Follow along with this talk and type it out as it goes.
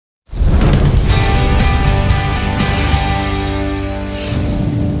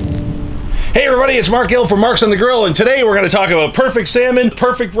Hey everybody, it's Marc Gill from Marc's on the Grill, and today we're going to talk about perfect salmon,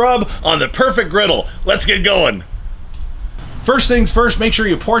 perfect rub on the perfect griddle. Let's get going. First things first, make sure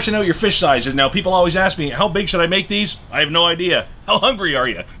you portion out your fish sizes. Now, people always ask me, how big should I make these? I have no idea. How hungry are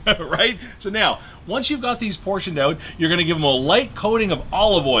you? Right? So now, once you've got these portioned out, you're going to give them a light coating of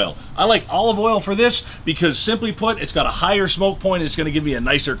olive oil. I like olive oil for this because, simply put, it's got a higher smoke point. It's going to give me a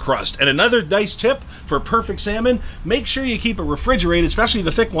nicer crust. And another nice tip for perfect salmon, make sure you keep it refrigerated, especially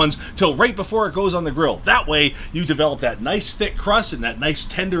the thick ones, till right before it goes on the grill. That way, you develop that nice thick crust and that nice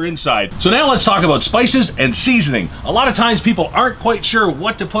tender inside. So now let's talk about spices and seasoning. A lot of times people aren't quite sure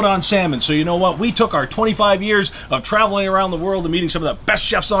what to put on salmon. So you know what? We took our 25 years of traveling around the world and meeting some of the best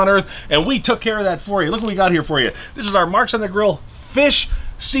chefs on earth, and we took care of that for you. Look what we got here for you. This is our Marc's on the Grill fish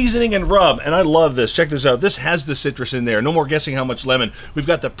seasoning and rub, and I love this. Check this out. This has the citrus in there. No more guessing how much lemon. We've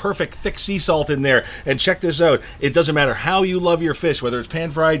got the perfect thick sea salt in there, and check this out. It doesn't matter how you love your fish, whether it's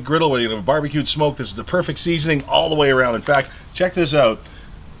pan-fried, griddle, whether you have a barbecued smoke, this is the perfect seasoning all the way around. In fact, check this out.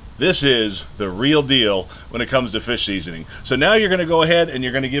 This is the real deal when it comes to fish seasoning. So now you're going to go ahead and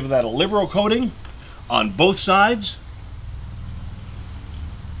you're going to give that a liberal coating on both sides.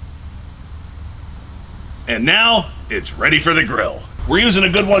 And now it's ready for the grill. We're using a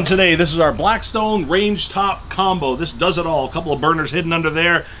good one today. This is our Blackstone range top combo. This does it all. A couple of burners hidden under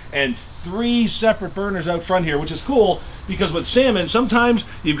there and 3 separate burners out front here, which is cool because with salmon, sometimes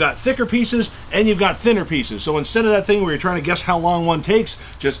you've got thicker pieces and you've got thinner pieces. So instead of that thing where you're trying to guess how long one takes,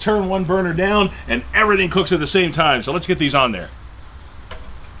 just turn one burner down and everything cooks at the same time. So let's get these on there.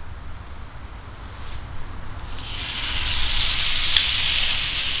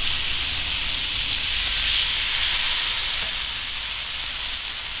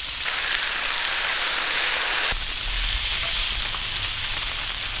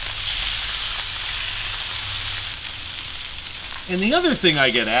 And the other thing I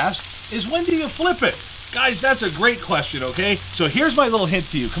get asked is, when do you flip it? Guys, that's a great question, okay? So here's my little hint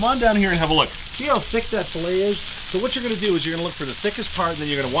to you. Come on down here and have a look. See how thick that fillet is? So what you're gonna do is you're gonna look for the thickest part, and then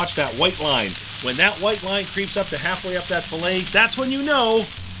you're gonna watch that white line. When that white line creeps up to halfway up that fillet, that's when you know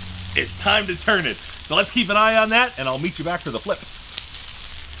it's time to turn it. So let's keep an eye on that, and I'll meet you back for the flip.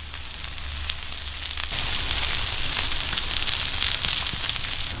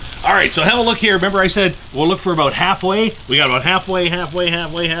 All right, so have a look here. Remember I said we'll look for about halfway? We got about halfway.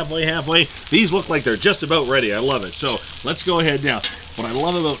 These look like they're just about ready. I love it. So let's go ahead now. What I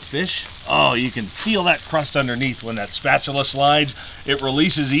love about fish, oh, you can feel that crust underneath when that spatula slides. It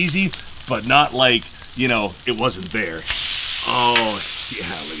releases easy, but not like, you know, it wasn't there. Oh, yeah,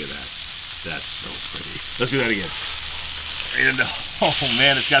 look at that. That's so pretty. Let's do that again. And, oh,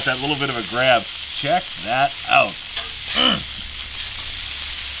 man, it's got that little bit of a grab. Check that out.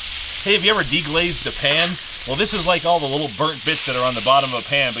 Hey, have you ever deglazed a pan? Well, this is like all the little burnt bits that are on the bottom of a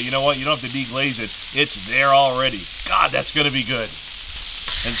pan, but you know what? You don't have to deglaze it. It's there already. God, that's gonna be good.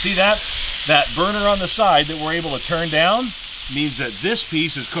 And see that? That burner on the side that we're able to turn down means that this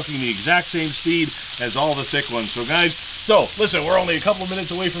piece is cooking the exact same speed as all the thick ones. So guys, listen, we're only a couple of minutes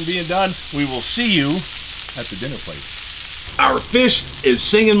away from being done. We will see you at the dinner plate. Our fish is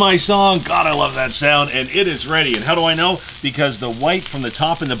singing my song. God, I love that sound, and it is ready. And how do I know? Because the white from the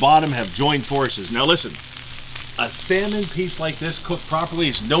top and the bottom have joined forces. Now listen, a salmon piece like this cooked properly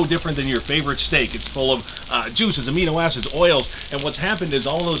is no different than your favorite steak. It's full of juices, amino acids, oils, and what's happened is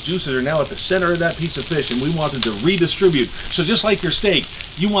all those juices are now at the center of that piece of fish, and we want them to redistribute. So just like your steak,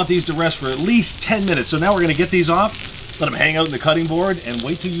 you want these to rest for at least 10 minutes. So now we're gonna get these off, let them hang out in the cutting board, and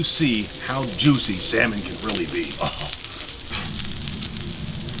wait till you see how juicy salmon can really be. Oh.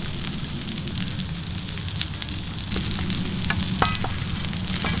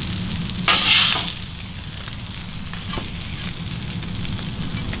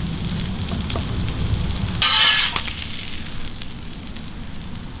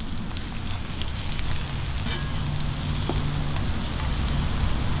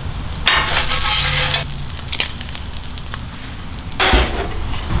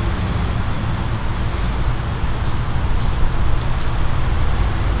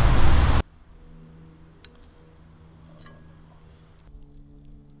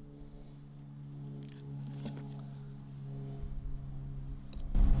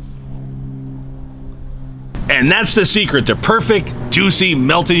 And that's the secret to perfect, juicy,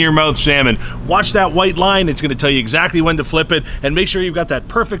 melt-in-your-mouth salmon. Watch that white line. It's going to tell you exactly when to flip it. And make sure you've got that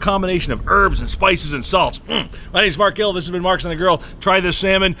perfect combination of herbs and spices and salts. My name's Marc Gill. This has been Marc's on the Grill. Try this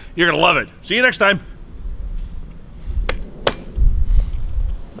salmon. You're going to love it. See you next time.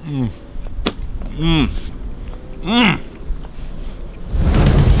 Mmm.